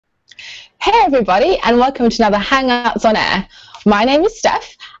Hey everybody, and welcome to another Hangouts on Air. My name is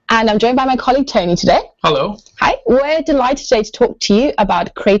Steph, and I'm joined by my colleague Tony today. Hello. Hi, we're delighted today to talk to you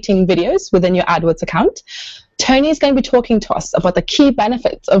about creating videos within your AdWords account. Tony is going to be talking to us about the key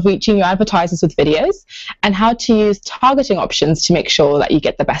benefits of reaching your advertisers with videos and how to use targeting options to make sure that you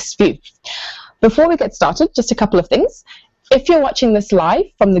get the best view. Before we get started, just a couple of things. If you're watching this live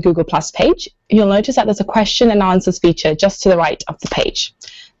from the Google Plus page, you'll notice that there's a question and answers feature just to the right of the page.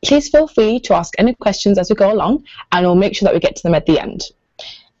 Please feel free to ask any questions as we go along, and we'll make sure that we get to them at the end.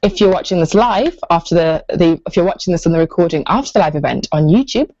 If you're watching this live if you're watching this on the recording after the live event on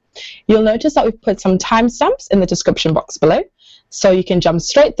YouTube, you'll notice that we've put some timestamps in the description box below, so you can jump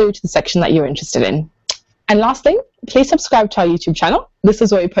straight through to the section that you're interested in. And last thing, please subscribe to our YouTube channel. This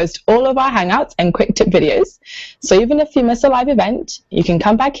is where we post all of our Hangouts and quick tip videos. So even if you miss a live event, you can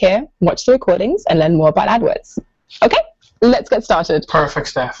come back here, watch the recordings, and learn more about AdWords. Okay, let's get started. Perfect,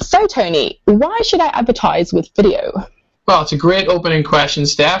 Steph. So Tony, why should I advertise with video? Well, it's a great opening question,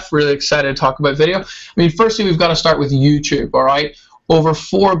 Steph. Really excited to talk about video. I mean, firstly, we've got to start with YouTube, all right? Over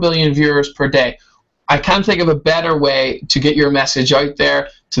 4 billion viewers per day. I can't think of a better way to get your message out there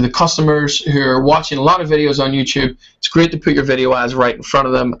to the customers who are watching a lot of videos on YouTube. It's great to put your video ads right in front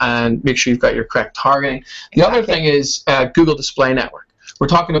of them and make sure you've got your correct targeting. The other thing is Google Display Network. We're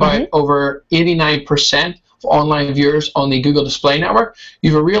talking about over 89% of online viewers on the Google Display Network.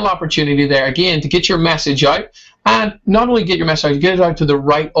 You have a real opportunity there, again, to get your message out, and not only get your message out, get it out to the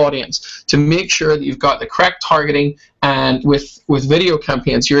right audience to make sure that you've got the correct targeting, and with video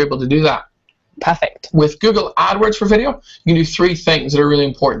campaigns, you're able to do that. Perfect. With Google AdWords for video, you can do 3 things that are really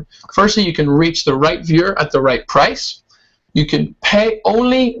important. Firstly, you can reach the right viewer at the right price. You can pay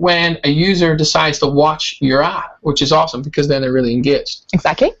only when a user decides to watch your ad, which is awesome because then they're really engaged.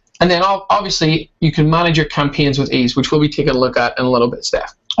 Exactly. And then obviously, you can manage your campaigns with ease, which we'll be taking a look at in a little bit,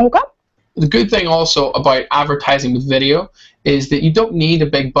 Steph. Okay. The good thing also about advertising with video is that you don't need a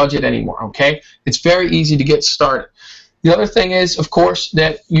big budget anymore, okay? It's very easy to get started. The other thing is, of course,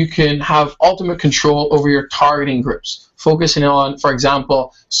 that you can have ultimate control over your targeting groups, focusing on, for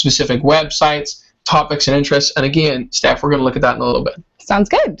example, specific websites, topics and interests. And again, Steph, we're going to look at that in a little bit. Sounds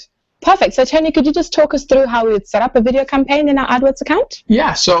good. Perfect. So, Tony, could you just talk us through how we would set up a video campaign in our AdWords account?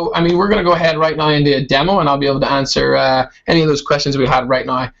 Yeah. So, I mean, we're going to go ahead right now and do a demo, and I'll be able to answer any of those questions we had right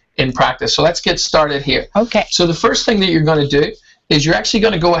now in practice. So let's get started here. Okay. So the first thing that you're going to do is you're actually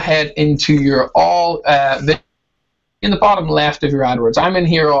going to go ahead into your in the bottom left of your AdWords. I'm in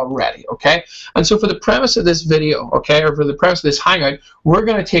here already, okay? And so for the premise of this video, okay, or for the premise of this Hangout, we're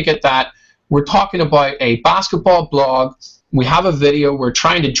going to take it that we're talking about a basketball blog. We have a video. We're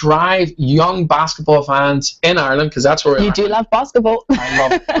trying to drive young basketball fans in Ireland, because that's where we are. You do love basketball. I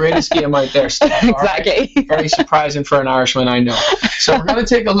love it. Greatest game out there, Steph. Exactly. Right? Very surprising for an Irishman, I know. So we're going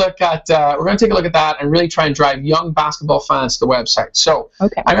to take a look at that and really try and drive young basketball fans to the website. So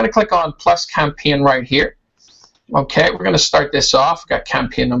I'm going to click on plus campaign right here. Okay, we're going to start this off. We've got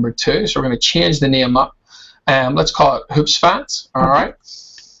campaign number 2, so we're going to change the name up. Let's call it Hoops Fans. All right.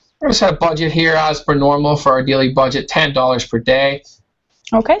 We're going to set a budget here as per normal for our daily budget, $10 per day.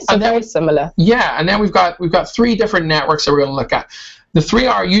 Okay, so very similar. Yeah, and then we've got 3 different networks that we're going to look at. The 3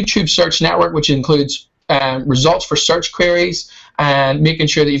 are YouTube Search Network, which includes results for search queries and making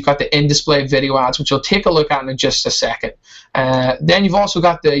sure that you've got the in-display video ads, which we'll take a look at in just a second. Then you've also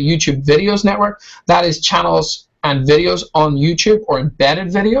got the YouTube Videos Network. That is channels and videos on YouTube or embedded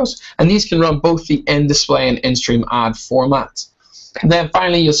videos, and these can run both the in-display and in-stream ad formats. And then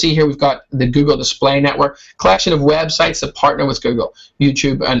finally, you'll see here we've got the Google Display Network, collection of websites that partner with Google,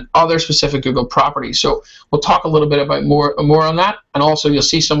 YouTube, and other specific Google properties. So we'll talk a little bit about more on that, and also you'll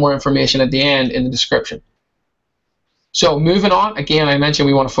see some more information at the end in the description. So moving on, again, I mentioned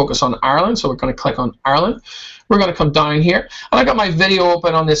we want to focus on Ireland, so we're going to click on Ireland. We're going to come down here, and I got my video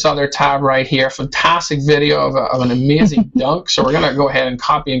open on this other tab right here. Fantastic video of an amazing dunk. So we're going to go ahead and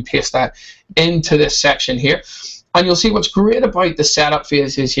copy and paste that into this section here. And you'll see what's great about the setup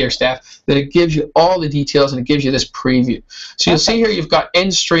phase is here, Steph, that it gives you all the details and it gives you this preview. So you'll see here you've got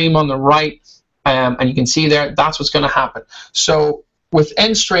in-stream on the right, and you can see there that's what's going to happen. So with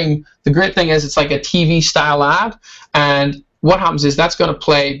in-stream, the great thing is it's like a TV style ad, and what happens is that's going to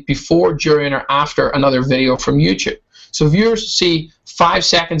play before, during, or after another video from YouTube. So viewers see 5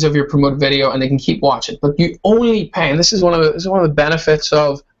 seconds of your promoted video and they can keep watching, but you only pay, and this is one of the benefits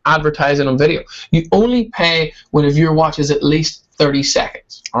of advertising on video. You only pay when a viewer watches at least 30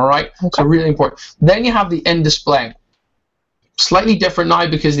 seconds. All right, so really important. Then you have the in display. Slightly different now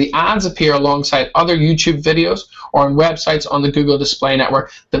because the ads appear alongside other YouTube videos or on websites on the Google Display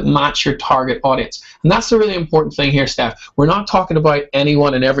Network that match your target audience. And that's the really important thing here, Steph. We're not talking about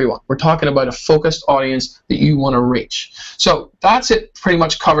anyone and everyone. We're talking about a focused audience that you want to reach. So that's it pretty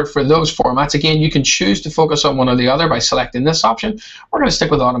much covered for those formats. Again, you can choose to focus on one or the other by selecting this option. We're going to stick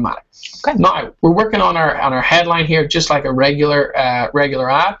with automatic. Okay. Now, we're working on our headline here just like a regular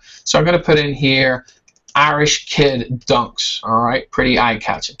ad. So I'm going to put in here Irish kid dunks. All right, pretty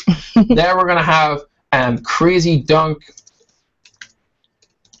eye-catching. There we're going to have crazy dunk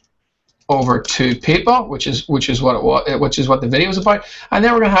over 2 people, which is what the video is about. And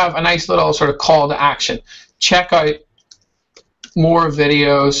then we're going to have a nice little sort of call to action. Check out more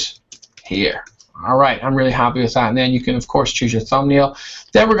videos here. All right, I'm really happy with that. And then you can, of course, choose your thumbnail.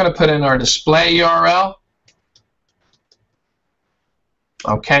 Then we're going to put in our display URL.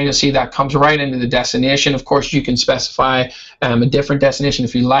 Okay, you'll see that comes right into the destination. Of course, you can specify a different destination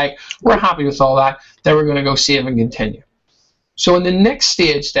if you like. We're happy with all that. Then we're going to go save and continue. So in the next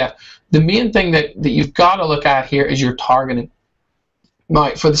stage, Steph, the main thing that you've got to look at here is your targeting.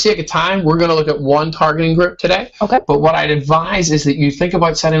 Now, for the sake of time, we're going to look at one targeting group today. Okay. But what I'd advise is that you think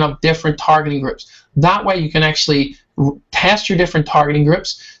about setting up different targeting groups. That way you can actually test your different targeting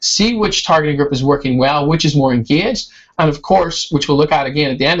groups, see which targeting group is working well, which is more engaged, and of course, which we'll look at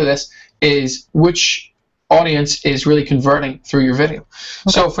again at the end of this, is which audience is really converting through your video.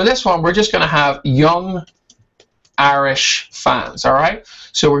 Okay. So for this one, we're just going to have young Irish fans, all right?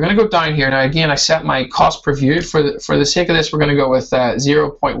 So we're going to go down here. Now, again, I set my cost per view. For the sake of this, we're going to go with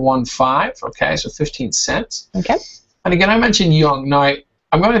 0.15, okay, so 15 cents. Okay. And again, I mentioned young. Now,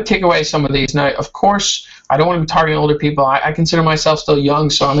 I'm going to take away some of these. Now, of course, I don't want to be targeting older people. I consider myself still young,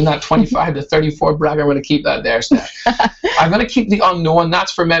 so I'm in that 25 to 34 bracket. I'm going to keep that there, Steph. I'm going to keep the unknown.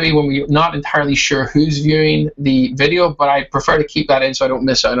 That's for maybe when we're not entirely sure who's viewing the video, but I prefer to keep that in so I don't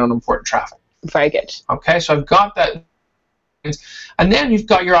miss out on important traffic. Very good. Okay, so I've got that. And then you've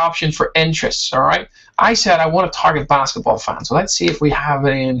got your option for interests, all right? I said I want to target basketball fans. So let's see if we have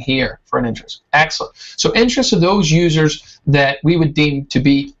it in here for an interest. Excellent. So interests are those users that we would deem to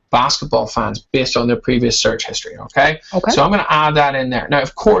be basketball fans based on their previous search history, okay? Okay. So I'm going to add that in there. Now,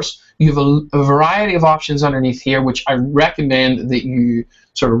 of course, you have a variety of options underneath here, which I recommend that you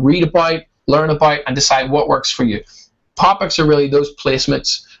sort of read about, learn about, and decide what works for you. Topics are really those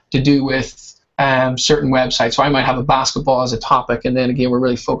placements to do with certain websites. So I might have a basketball as a topic, and then again, we're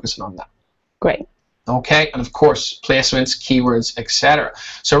really focusing on that. Great. Okay, and of course, placements, keywords, etc.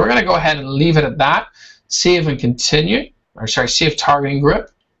 So we're going to go ahead and leave it at that. Save and continue, or sorry, save targeting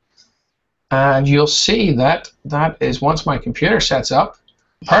group. And you'll see that that is, once my computer sets up,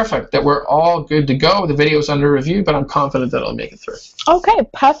 perfect, that we're all good to go. The video is under review, but I'm confident that it'll make it through. Okay,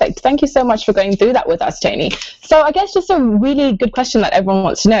 perfect. Thank you so much for going through that with us, Tony. So I guess just a really good question that everyone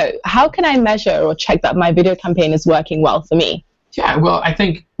wants to know. How can I measure or check that my video campaign is working well for me? Yeah, well, I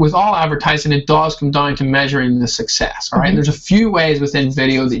think with all advertising, it does come down to measuring the success, all right? Mm-hmm. There's a few ways within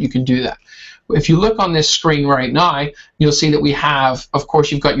video that you can do that. If you look on this screen right now, you'll see that we have, of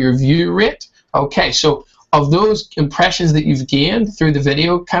course, you've got your view rate. Okay, so of those impressions that you've gained through the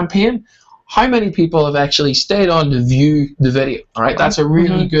video campaign, how many people have actually stayed on to view the video? All right, that's a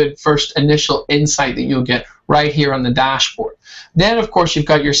really good first initial insight that you'll get right here on the dashboard. Then, of course, you've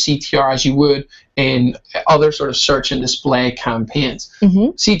got your CTR as you would in other sort of search and display campaigns.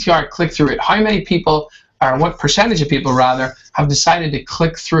 CTR, click-through rate. How many people, or what percentage of people, rather, have decided to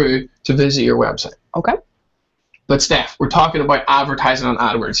click through to visit your website? Okay. But Steph, we're talking about advertising on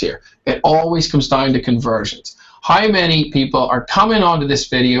AdWords here. It always comes down to conversions. How many people are coming onto this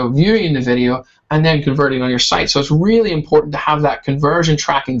video, viewing the video, and then converting on your site? So it's really important to have that conversion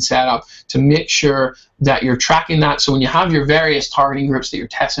tracking set up to make sure that you're tracking that. So when you have your various targeting groups that you're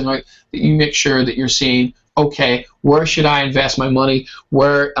testing out, that you make sure that you're seeing, okay, where should I invest my money?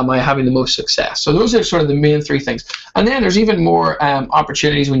 Where am I having the most success? So those are sort of the main three things. And then there's even more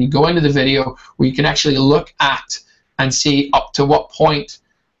opportunities when you go into the video where you can actually look at and see up to what point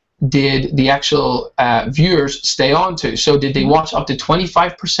did the actual viewers stay on to. So did they watch up to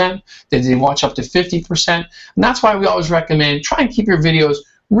 25%? Did they watch up to 50%? And that's why we always recommend try and keep your videos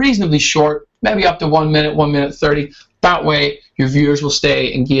reasonably short, maybe up to 1 minute, 1 minute 30. That way your viewers will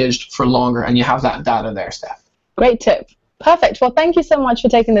stay engaged for longer and you have that data there, Steph. Great tip. Perfect. Well, thank you so much for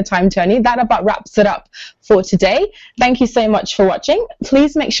taking the time, Tony. That about wraps it up for today. Thank you so much for watching.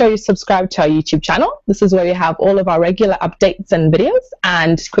 Please make sure you subscribe to our YouTube channel. This is where we have all of our regular updates and videos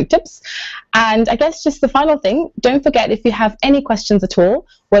and quick tips. And I guess just the final thing, don't forget, if you have any questions at all,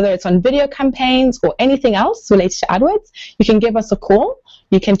 whether it's on video campaigns or anything else related to AdWords, you can give us a call.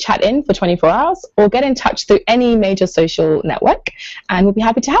 You can chat in for 24 hours or get in touch through any major social network, and we'll be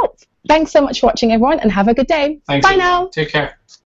happy to help. Thanks so much for watching, everyone, and have a good day. Thanks. Bye now. Take care.